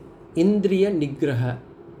means Indriya Nigraha,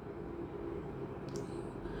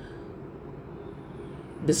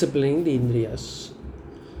 disciplining the Indriyas.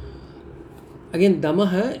 Again,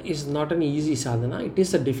 Damaha is not an easy sadhana, it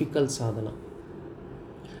is a difficult sadhana.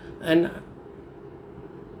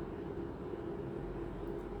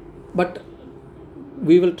 But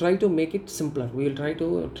we will try to make it simpler. We will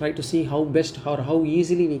try to see how best or how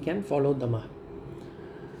easily we can follow Damaha.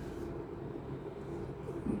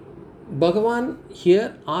 Bhagavan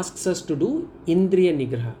here asks us to do Indriya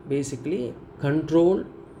Nigraha, basically control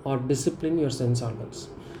or discipline your sense organs.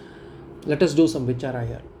 Let us do some vichara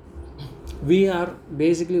here. We are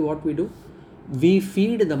basically what we do, we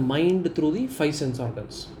feed the mind through the five sense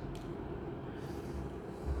organs.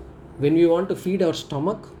 When we want to feed our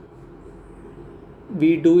stomach,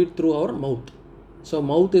 we do it through our mouth. So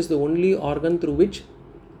mouth is the only organ through which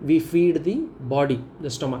we feed the body, the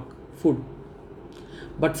stomach, food.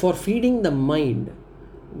 But for feeding the mind,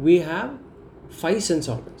 we have five sense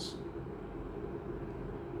organs.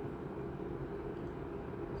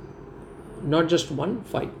 Not just one,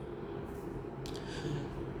 five.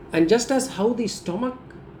 And just as how the stomach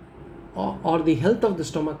or the health of the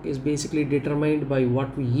stomach is basically determined by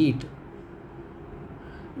what we eat,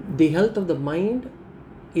 the health of the mind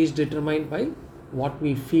is determined by what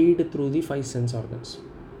we feed through the five sense organs.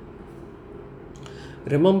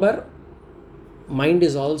 Remember, mind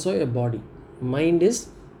is also a body. Mind is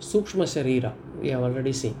Sukshma Sharira, we have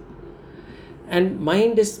already seen. And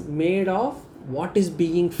mind is made of what is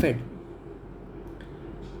being fed.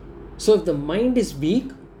 So if the mind is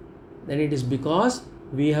weak, then it is because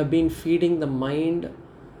we have been feeding the mind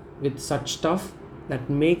with such stuff that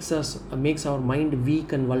makes our mind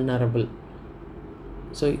weak and vulnerable.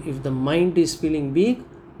 So if the mind is feeling weak,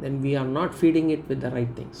 then we are not feeding it with the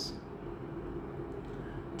right things.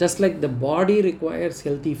 Just like the body requires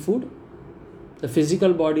healthy food, the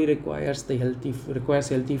physical body requires healthy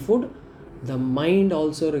food, the mind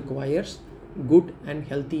also requires good and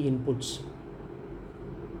healthy inputs.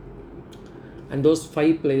 And those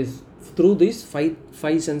five plays through these five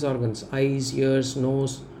sense organs: eyes, ears,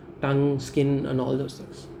 nose, tongue, skin, and all those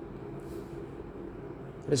things.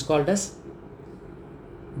 It is called as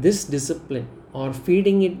this discipline, or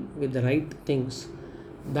feeding it with the right things.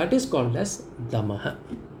 That is called as Damaha.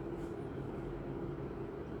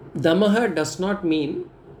 Damaha does not mean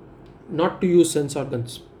not to use sense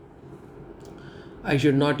organs. I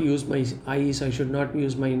should not use my eyes, I should not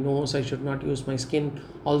use my nose, I should not use my skin,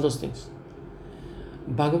 all those things.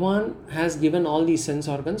 Bhagavan has given all these sense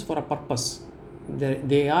organs for a purpose.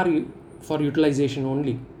 They are for utilization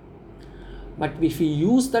only. But if we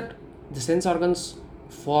use the sense organs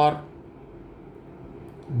for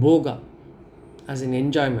bhoga, as in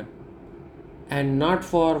enjoyment, and not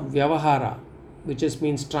for vyavahara, which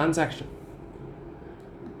means transaction,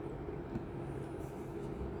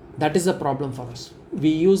 that is the problem for us. we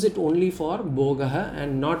use it only for bhogaha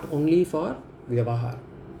and not only for vyavahara.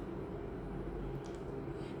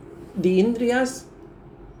 The indriyas,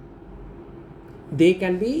 they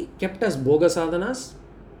can be kept as bhoga sadhanas,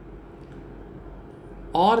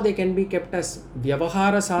 or they can be kept as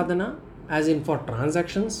vyavahara sadhana, as in for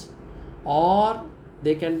transactions, or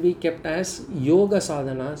they can be kept as yoga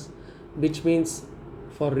sadhanas, which means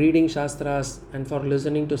for reading shastras and for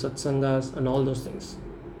listening to satsangas and all those things.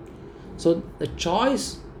 So the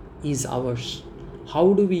choice is ours.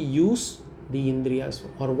 How do we use the indriyas,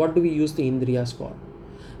 or what do we use the indriyas for?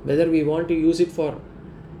 Whether we want to use it for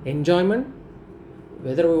enjoyment,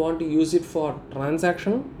 whether we want to use it for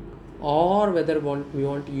transaction, or whether we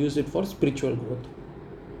want to use it for spiritual growth.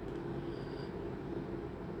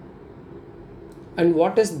 And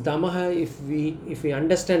what is Damaha? If we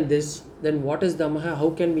understand this, then what is Damaha? How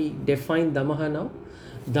can we define Damaha now?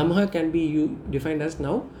 Damaha can be defined as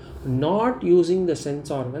now not using the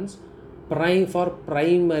sense organs for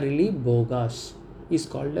primarily bhogas is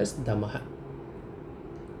called as Damaha.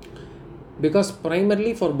 Because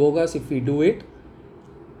primarily for bhogas, if we do it,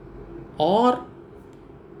 or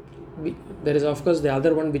there is of course the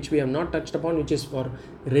other one which we have not touched upon, which is for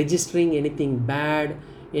registering anything bad,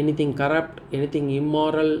 anything corrupt, anything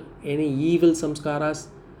immoral, any evil samskaras.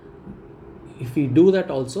 If we do that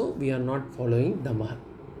also, we are not following Damaha.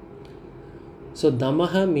 So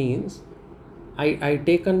Damaha means I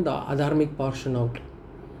taken the adharmic portion out.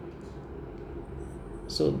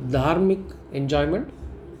 So dharmic enjoyment,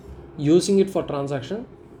 using it for transaction,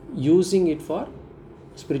 using it for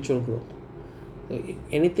spiritual growth. So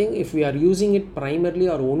anything, if we are using it primarily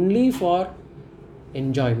or only for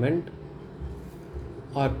enjoyment,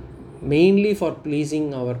 or mainly for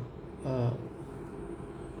pleasing our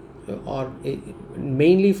or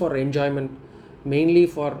mainly for enjoyment, mainly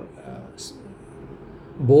for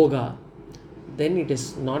bhoga, then it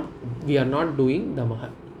is not, we are not doing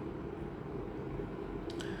Damaha.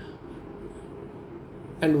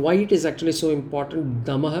 And why it is actually so important,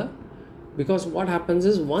 Damaha? Because what happens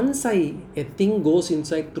is, once a thing goes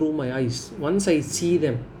inside through my eyes, once I see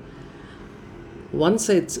them, once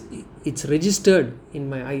it's registered in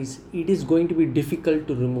my eyes, it is going to be difficult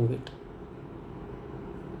to remove it.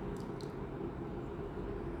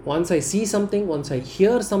 Once I see something, once I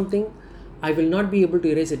hear something, I will not be able to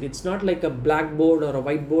erase it. It's not like a blackboard or a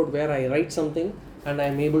whiteboard where I write something and I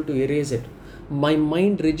am able to erase it. My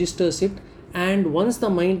mind registers it, and once the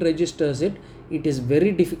mind registers it, it is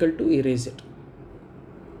very difficult to erase it.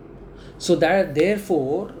 So that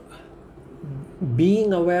therefore,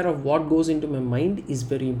 being aware of what goes into my mind is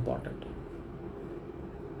very important.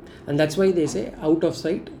 And that's why they say out of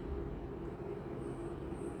sight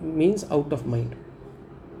means out of mind.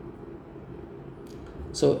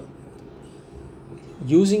 So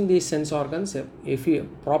using these sense organs, if you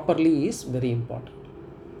properly, is very important.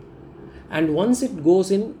 And once it goes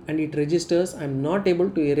in and it registers, I am not able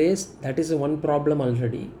to erase. That is one problem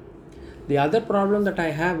already. The other problem that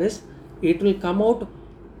I have is, it will come out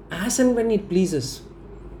as and when it pleases.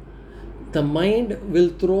 The mind will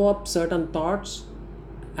throw up certain thoughts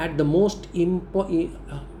at the most what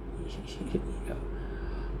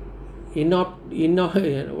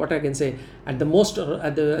I can say, at the most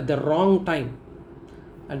at the wrong time,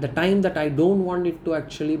 at the time that I don't want it to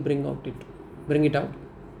actually bring it out.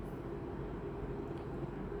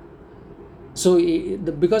 So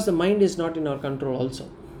because the mind is not in our control also.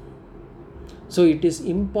 So it is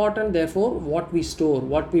important, therefore, what we store,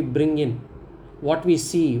 what we bring in, what we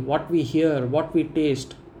see, what we hear, what we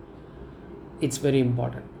taste. It's very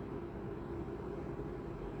important.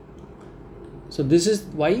 So this is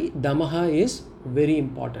why Damaha is very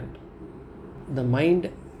important. The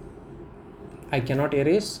mind I cannot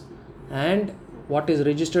erase, and what is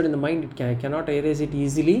registered in the mind, I cannot erase it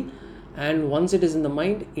easily. And once it is in the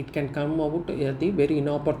mind, it can come out at the very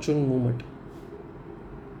inopportune moment.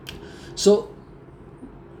 So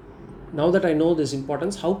now that I know this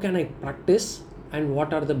importance, how can I practice, and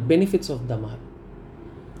what are the benefits of Damaha?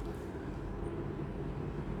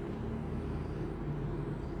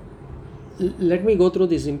 Let me go through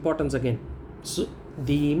this importance again. So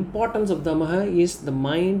the importance of Damaha is, the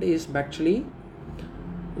mind is actually,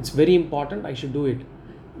 it's very important, I should do it.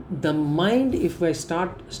 The mind, if I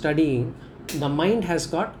start studying, the mind has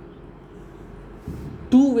got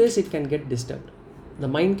two ways it can get disturbed. The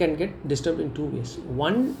mind can get disturbed in two ways.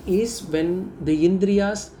 One is when the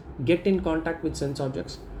indriyas get in contact with sense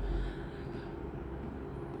objects.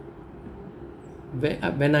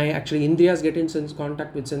 When I actually, indriyas get in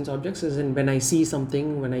contact with sense objects, is in when I see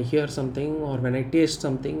something, when I hear something, or when I taste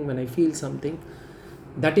something, when I feel something.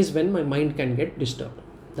 That is when my mind can get disturbed.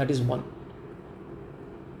 That is one.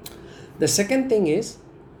 The second thing is,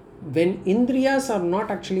 when indriyas are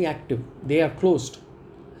not actually active, they are closed.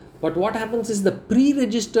 But what happens is the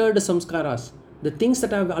pre-registered samskaras, the things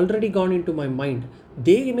that have already gone into my mind,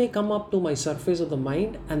 they may come up to my surface of the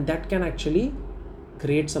mind, and that can actually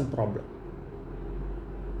create some problem.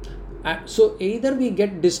 So either we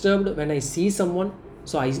get disturbed when I see someone,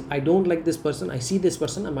 so I don't like this person, I see this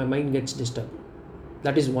person and my mind gets disturbed.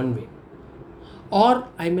 That is one way. Or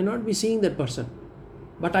I may not be seeing that person,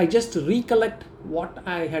 but I just recollect what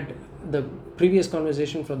I had, the previous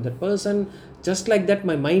conversation from that person. Just like that,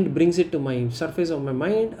 my mind brings it to my surface of my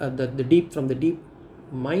mind, from the deep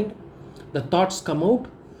mind. The thoughts come out,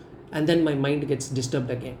 and then my mind gets disturbed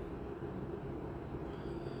again.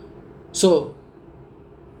 So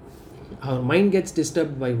our mind gets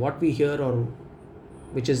disturbed by what we hear, or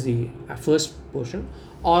which is the first portion,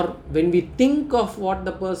 or when we think of what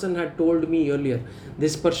the person had told me earlier.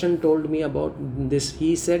 This person told me about this,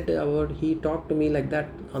 he talked to me like that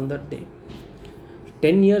on that day.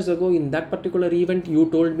 10 years ago, in that particular event, you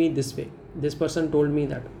told me this way. This person told me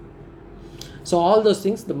that. So all those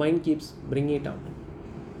things, the mind keeps bringing it out.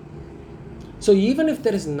 So even if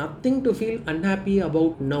there is nothing to feel unhappy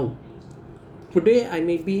about now, today I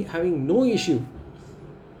may be having no issue.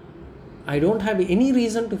 I don't have any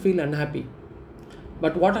reason to feel unhappy.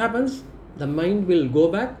 But what happens? The mind will go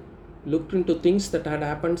back, look into things that had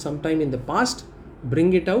happened sometime in the past,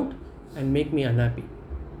 bring it out and make me unhappy.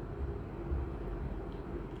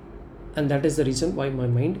 And that is the reason why my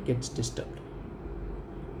mind gets disturbed.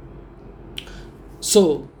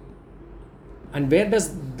 So, and where does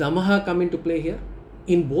Damaha come into play here?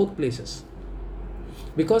 In both places.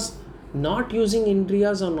 Because not using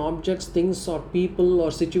indriyas on objects, things or people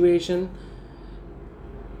or situation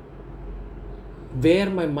where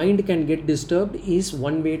my mind can get disturbed is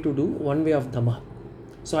one way of Damaha.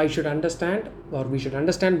 So I should understand, or we should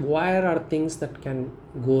understand, where are things that can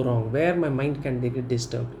go wrong, where my mind can get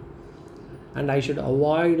disturbed. And I should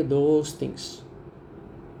avoid those things.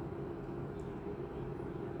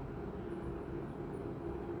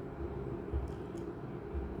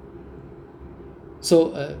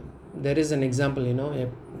 So there is an example,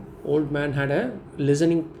 an old man had a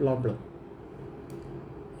listening problem.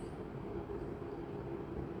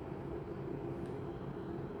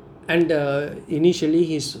 And initially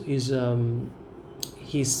his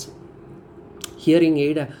hearing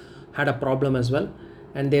aid had a problem as well.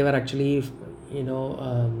 And they were actually,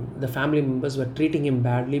 the family members were treating him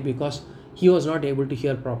badly because he was not able to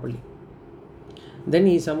hear properly. Then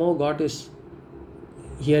he somehow got his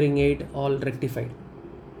hearing aid all rectified.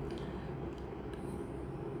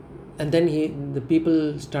 And then the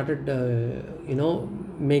people started,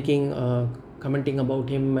 commenting about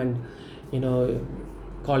him and,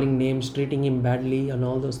 calling names, treating him badly and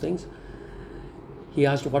all those things. He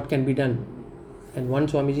asked what can be done. And one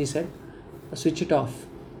Swamiji said, switch it off.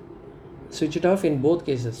 Switch it off in both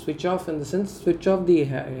cases. Switch off in the sense, switch off the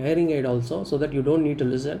hearing aid also, so that you don't need to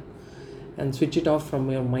listen. And switch it off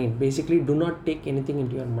from your mind. Basically, do not take anything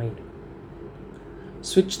into your mind.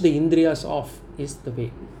 Switch the indriyas off is the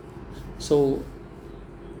way. So,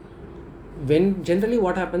 generally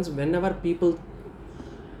what happens, whenever people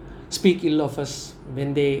speak ill of us,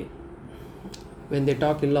 when they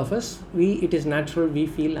talk ill of us, it is natural we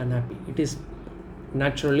feel unhappy. It is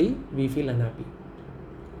naturally we feel unhappy.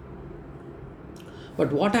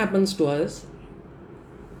 But what happens to us?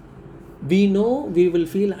 We know we will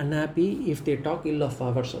feel unhappy if they talk ill of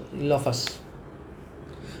us.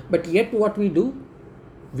 But yet what we do?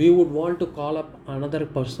 We would want to call up another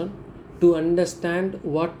person to understand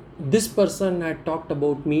what this person had talked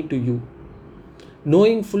about me to you,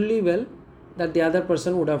 knowing fully well that the other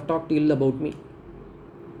person would have talked ill about me.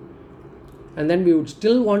 And then we would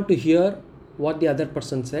still want to hear what the other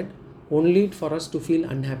person said, only for us to feel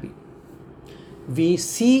unhappy. We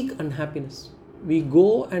seek unhappiness. We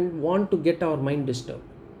go and want to get our mind disturbed.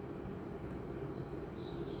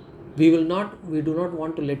 We do not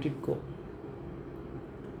want to let it go.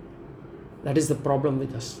 That is the problem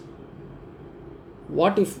with us.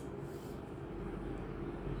 What if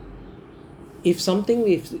we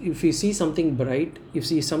see something bright, if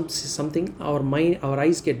we see something, our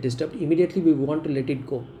eyes get disturbed, immediately we want to let it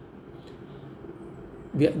go.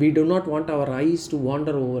 We do not want our eyes to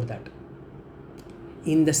wander over that.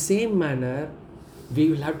 In the same manner, we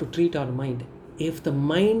will have to treat our mind. If the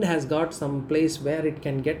mind has got some place where it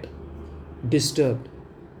can get disturbed,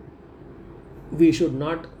 we should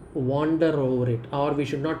not wander over it, or we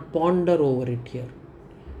should not ponder over it here.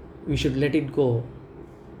 We should let it go.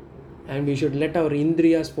 And we should let our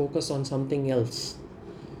indriyas focus on something else.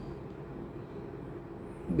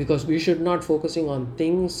 because we should not focusing on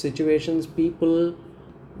things, situations, people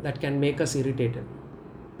that can make us irritated.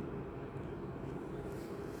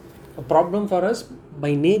 A problem for us,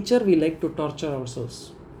 by nature we like to torture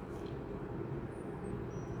ourselves.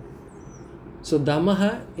 So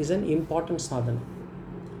Damaha is an important sadhana.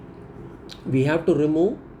 We have to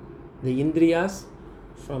remove the indriyas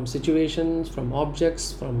from situations, from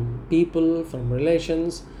objects, from people, from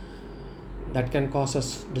relations that can cause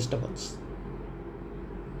us disturbance.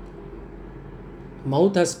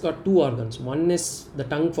 Mouth has got two organs. One is the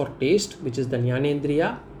tongue for taste, which is the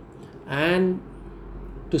jnanendriya, and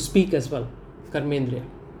to speak as well, karmendriya.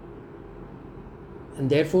 And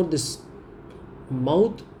therefore this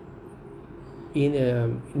mouth,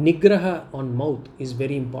 nigraha on mouth is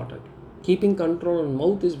very important. Keeping control on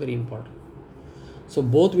mouth is very important. So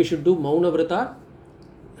both we should do mauna vrata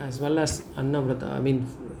as well as anna vrata.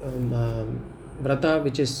 Vrata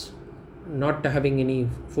which is not having any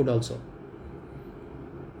food also.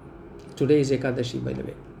 Today is Ekadashi, by the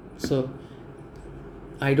way. So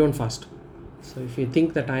I don't fast. So if you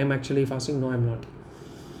think that I am actually fasting, no, I am not.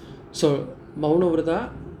 So mauna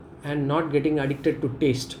vrata and not getting addicted to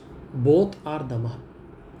taste, both are Damaha.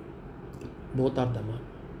 Both are Damaha.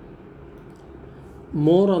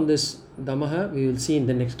 More on this Damaha we will see in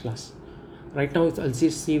the next class. Right now I'll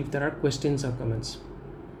see if there are questions or comments.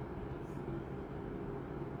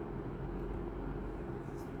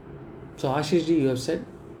 So Ashish ji, you have said,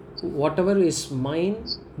 whatever is mine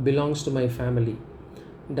belongs to my family.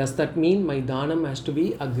 Does that mean my Daanam has to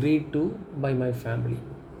be agreed to by my family?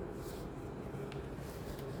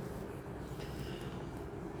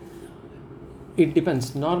 It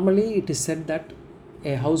depends. Normally it is said that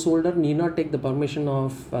a householder need not take the permission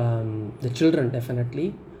of the children.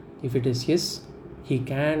 Definitely, if it is his, he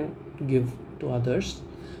can give to others.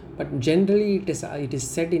 But generally it is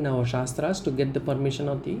said in our Shastras to get the permission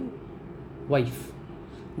of the wife.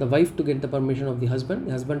 The wife to get the permission of the husband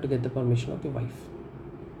to get the permission of the wife.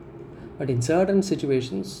 But in certain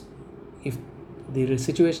situations, if the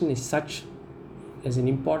situation is such as an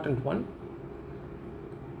important one,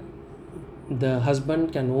 the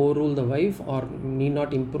husband can overrule the wife or need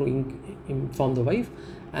not inform the wife,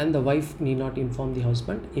 and the wife need not inform the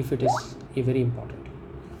husband if it is very important.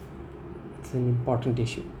 It's an important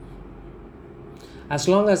issue. As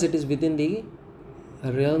long as it is within the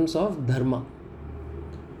realms of dharma,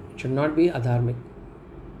 it should not be adharmic.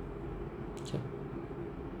 Okay.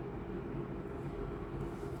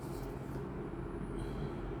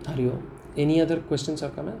 Hari Om. Any other questions or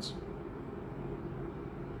comments?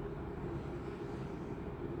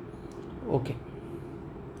 Okay.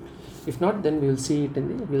 If not, then we'll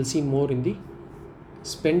see more in the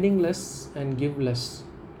spending less and give less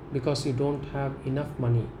because you don't have enough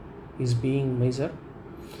money is being miser.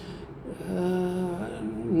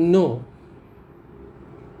 No.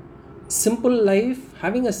 Simple life,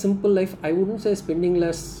 having a simple life, I wouldn't say spending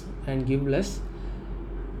less and give less.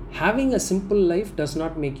 Having a simple life does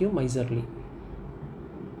not make you miserly.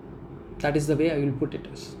 That is the way I will put it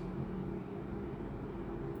as.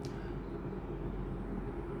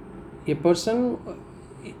 A person,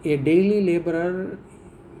 a daily laborer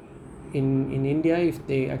in India, if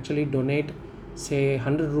they actually donate say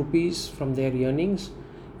 100 rupees from their earnings,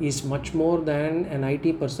 is much more than an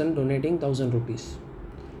IT person donating 1000 rupees.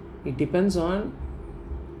 It depends on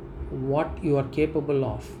what you are capable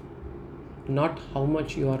of, not how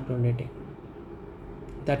much you are donating.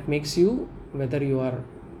 That makes you whether you are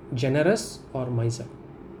generous or miser.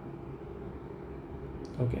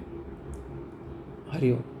 Okay.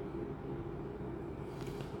 Hari Om.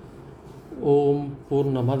 Om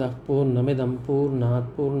Purnamadah Purnamidam Purnat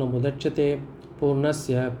Purnamudachyate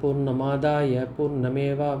Purnasya Purnamadaya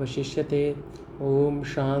Purnameva Vashishyate. Om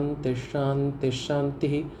Shanti Shanti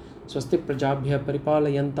Shanti. Swasti Prajabhya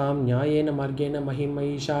Paripalayantam Nyayena Margena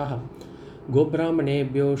Mahimaishaha.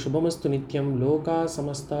 Gobrahmanebhyo Shubhamastu Nityam Loka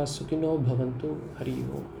Samasta Sukhino Bhavantu. Hari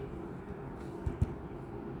Om.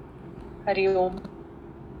 Hari Om.